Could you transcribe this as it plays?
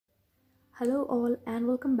Hello all and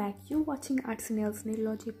welcome back. You're watching Artsy Nails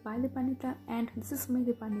Naillogy by Dipanwita, and this is me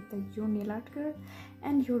Dipanwita, your nail art girl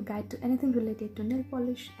and your guide to anything related to nail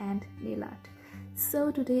polish and nail art. So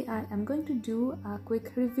today I am going to do a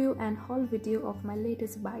quick review and haul video of my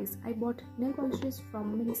latest buys. I bought nail polishes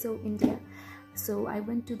from MINISO, India. So I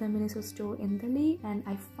went to the MINISO store in Delhi and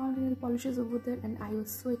I found nail polishes over there, and I was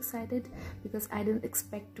so excited because I didn't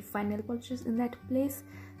expect to find nail polishes in that place.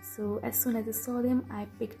 So as soon as I saw them, I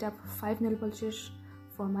picked up 5 nail polishes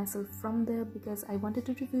for myself from there because I wanted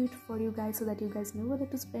to review it for you guys so that you guys know whether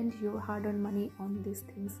to spend your hard-earned money on these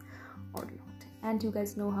things or not. And you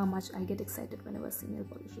guys know how much I get excited whenever I see nail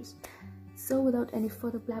polishes. So without any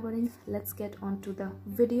further blabbering, let's get on to the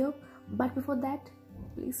video. But before that,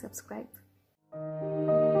 please subscribe.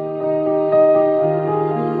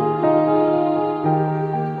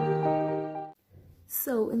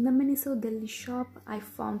 So in the MINISO Delhi shop, I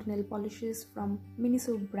found nail polishes from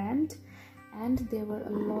MINISO brand, and there were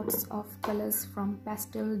lots of colors from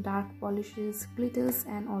pastel, dark polishes, glitters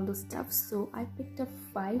and all those stuff. So I picked up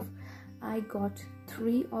 5. I got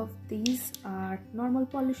 3 of these are normal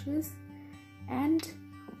polishes and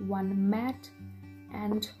 1 matte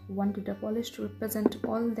and 1 glitter polish to represent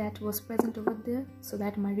all that was present over there, so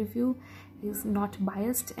that my review is not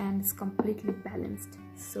biased and is completely balanced.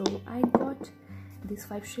 So I got these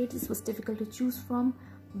 5 shades. It was difficult to choose from,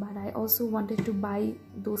 but I also wanted to buy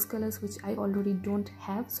those colors which I already don't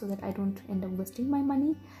have so that I don't end up wasting my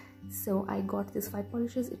money. So I got these 5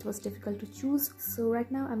 polishes. It was difficult to choose. So right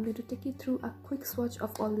now I'm going to take you through a quick swatch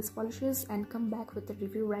of all these polishes and come back with the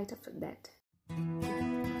review right after that.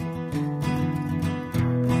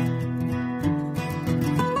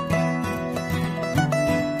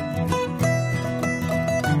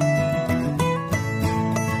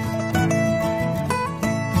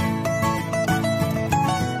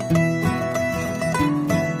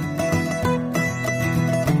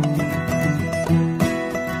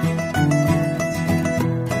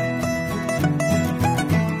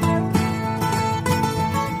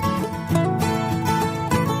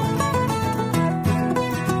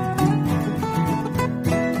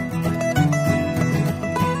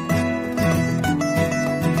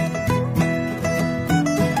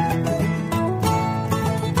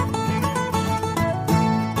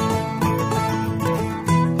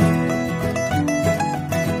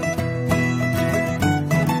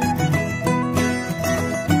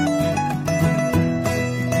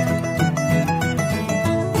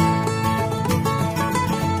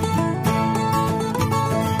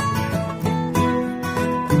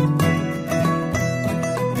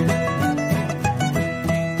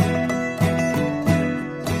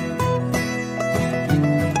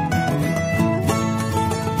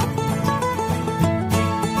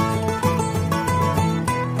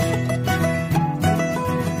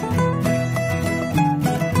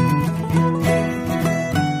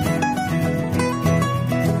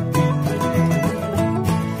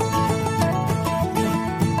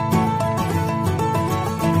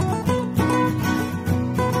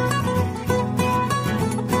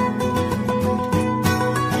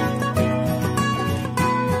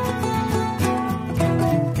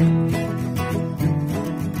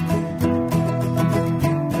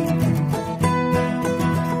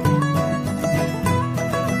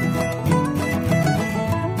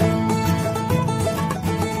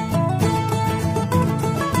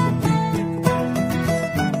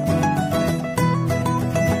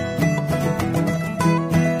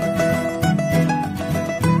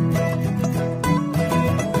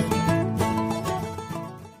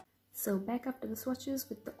 So back after the swatches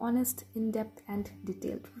with the honest, in-depth and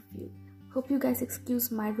detailed review. Hope you guys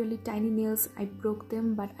excuse my really tiny nails. I broke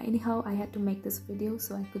them, but anyhow I had to make this video,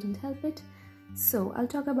 so I couldn't help it. So I'll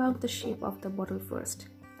talk about the shape of the bottle first.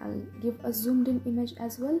 I'll give a zoomed in image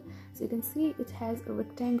as well. So you can see it has a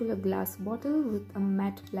rectangular glass bottle with a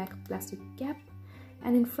matte black plastic cap,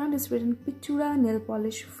 and in front is written Pictura nail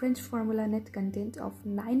polish French formula net content of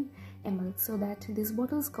 9 ml, so that these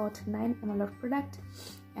bottles got 9 ml of product,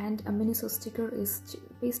 and a MINISO sticker is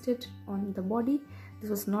pasted on the body. This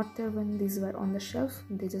was not there when these were on the shelf.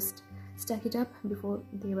 They just stack it up before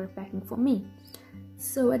they were packing for me.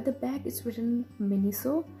 So at the back it's written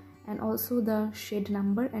MINISO and also the shade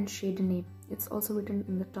number and shade name. It's also written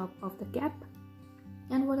in the top of the cap.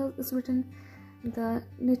 And what else is written? The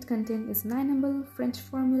knit content is 9 ml, French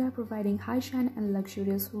formula, providing high shine and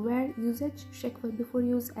luxurious wear usage. Check well before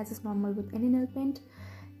use, as is normal with any nail paint,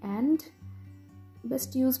 and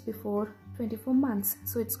best use before 24 months.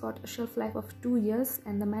 So it's got a shelf life of 2 years,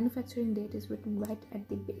 and the manufacturing date is written right at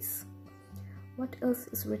the base. What else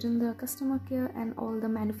is written? The customer care and all the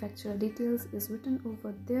manufacturer details is written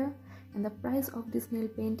over there. and the price of this nail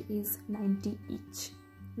paint is 90 each.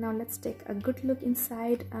 Now let's take a good look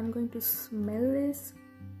inside. I'm going to smell this.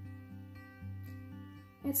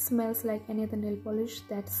 It smells like any other nail polish,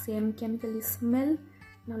 that same chemically smell.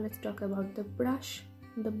 Now let's talk about the brush.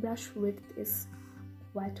 The brush width is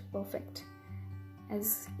quite perfect.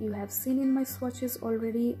 As you have seen in my swatches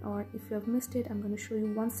already, or if you have missed it, I'm going to show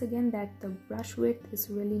you once again that the brush width is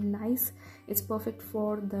really nice. It's perfect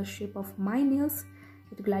for the shape of my nails.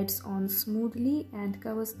 It glides on smoothly and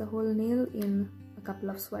covers the whole nail in a couple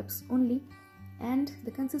of swipes only. And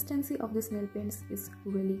the consistency of this nail paints is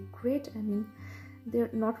really great. I mean, they're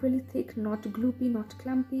not really thick, not gloopy, not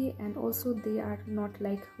clumpy, and also they are not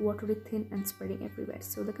like watery thin and spreading everywhere.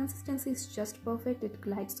 So the consistency is just perfect. It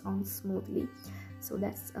glides on smoothly. So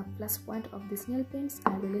that's a plus point of this nail paints.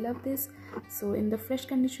 I really love this. So in the fresh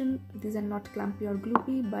condition, these are not clumpy or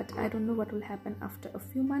gloopy, but I don't know what will happen after a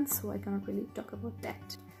few months, so I cannot really talk about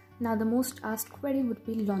that. Now the most asked query would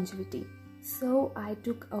be longevity. So I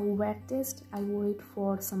took a wear test. I wore it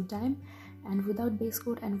for some time, and without base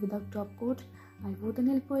coat and without top coat, I wore the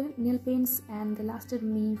nail paints, and they lasted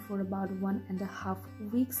me for about 1.5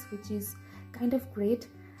 weeks, which is kind of great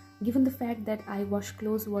given the fact that I wash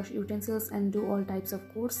clothes, wash utensils, and do all types of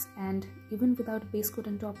coats. And even without base coat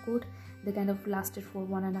and top coat, they kind of lasted for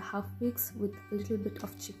 1.5 weeks with a little bit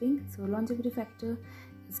of chipping. So longevity factor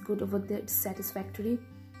is good over there, it's satisfactory.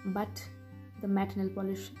 But the matte nail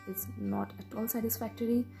polish is not at all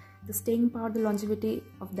satisfactory. The staying power, the longevity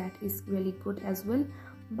of that is really good as well,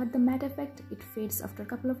 but the matte effect, it fades after a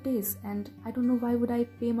couple of days, and I don't know why would I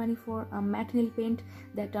pay money for a matte nail paint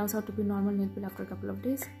that turns out to be normal nail paint after a couple of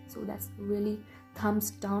days. So that's really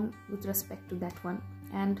thumbs down with respect to that one.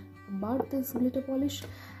 And about this glitter polish,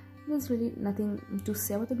 there's really nothing to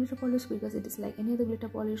say about the glitter polish, because it is like any other glitter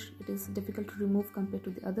polish. It is difficult to remove compared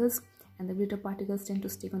to the others, and the glitter particles tend to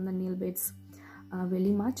stick on the nail beds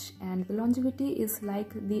really much. And the longevity is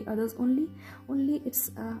like the others, only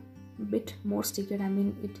it's a bit more stickier. I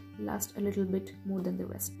mean, it lasts a little bit more than the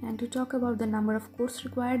rest. And to talk about the number of coats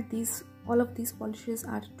required, all of these polishes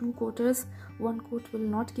are 2 coaters. One coat will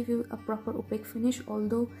not give you a proper opaque finish,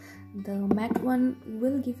 although the matte one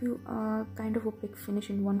will give you a kind of opaque finish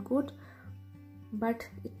in one coat, but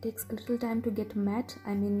it takes a little time to get matte.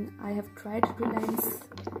 I mean, I have tried Reliance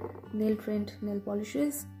nail trained nail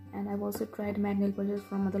polishes, and I've also tried matte nail polishes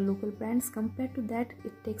from other local brands. Compared to that,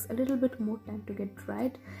 it takes a little bit more time to get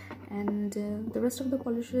dried, and the rest of the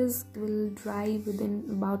polishes will dry within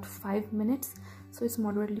about 5 minutes, so it's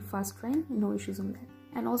moderately fast drying, no issues on that.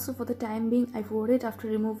 And also for the time being, I wore it after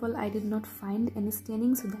removal. I did not find any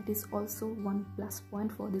staining, so that is also one plus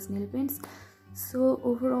point for these nail paints. So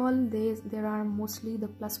overall, there are mostly the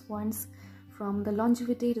plus points, from the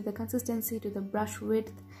longevity to the consistency to the brush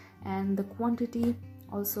width and the quantity.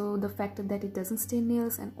 Also the fact that it doesn't stain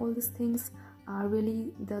nails, and all these things are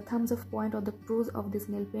really the thumbs up point or the pros of these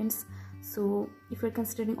nail paints. So if you're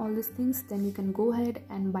considering all these things, then you can go ahead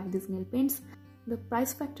and buy these nail paints. The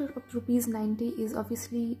price factor of ₹90 is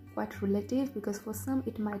obviously quite relative, because for some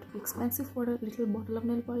it might be expensive for a little bottle of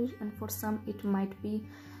nail polish, and for some it might be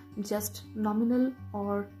just nominal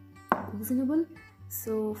or reasonable.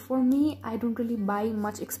 So for me, I don't really buy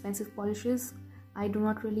much expensive polishes. I do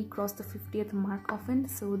not really cross the 50th mark often,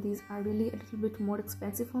 so these are really a little bit more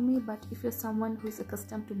expensive for me. But if you're someone who is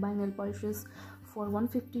accustomed to buying nail polishes for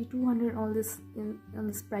 150, 200, all this in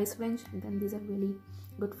this price range, then these are really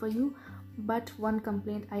good for you. But one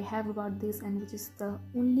complaint I have about this, and which is the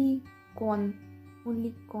only con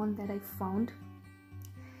that I found,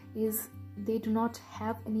 is they do not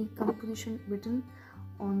have any composition written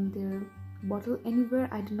on their bottle anywhere.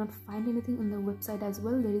 I did not find anything on the website as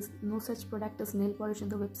well. There is no such product as nail polish on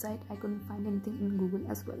the website. I couldn't find anything in Google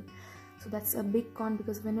as well. So that's a big con,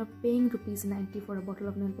 because when you're paying ₹90 for a bottle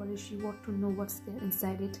of nail polish, you want to know what's there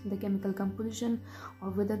inside it, the chemical composition, or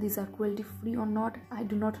whether these are cruelty free or not. I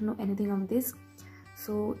do not know anything on this.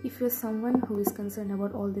 So if you're someone who is concerned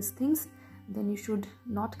about all these things, then you should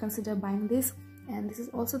not consider buying this. And this is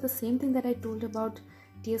also the same thing that I told about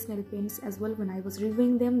TS nail paints as well when I was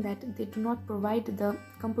reviewing them, that they do not provide the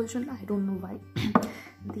composition. I don't know why.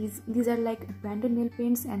 these are like branded nail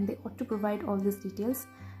paints, and they ought to provide all these details,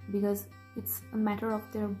 because it's a matter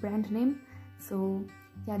of their brand name. So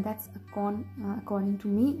yeah, that's a con according to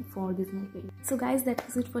me for this nail paint. So guys, that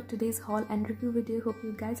was it for today's haul and review video. Hope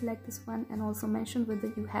you guys like this one, and also mention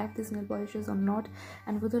whether you have these nail polishes or not,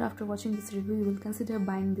 and whether after watching this review you will consider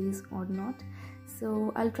buying these or not.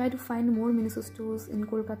 So I'll try to find more MINISO stores in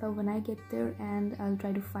Kolkata when I get there, and I'll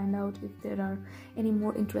try to find out if there are any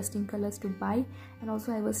more interesting colors to buy. And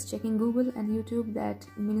also I was checking Google and YouTube that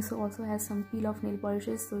MINISO also has some peel off nail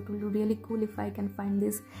polishes, so it will be really cool if I can find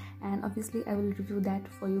this, and obviously I will review that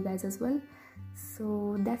for you guys as well.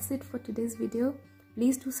 So that's it for today's video.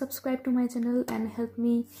 Please do subscribe to my channel and help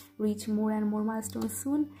me reach more and more milestones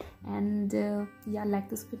soon. And yeah, like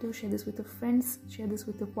this video, share this with your friends, share this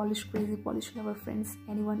with your polish crazy, polish lover friends,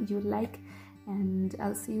 anyone you like. And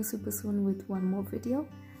I'll see you super soon with one more video.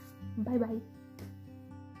 Bye bye.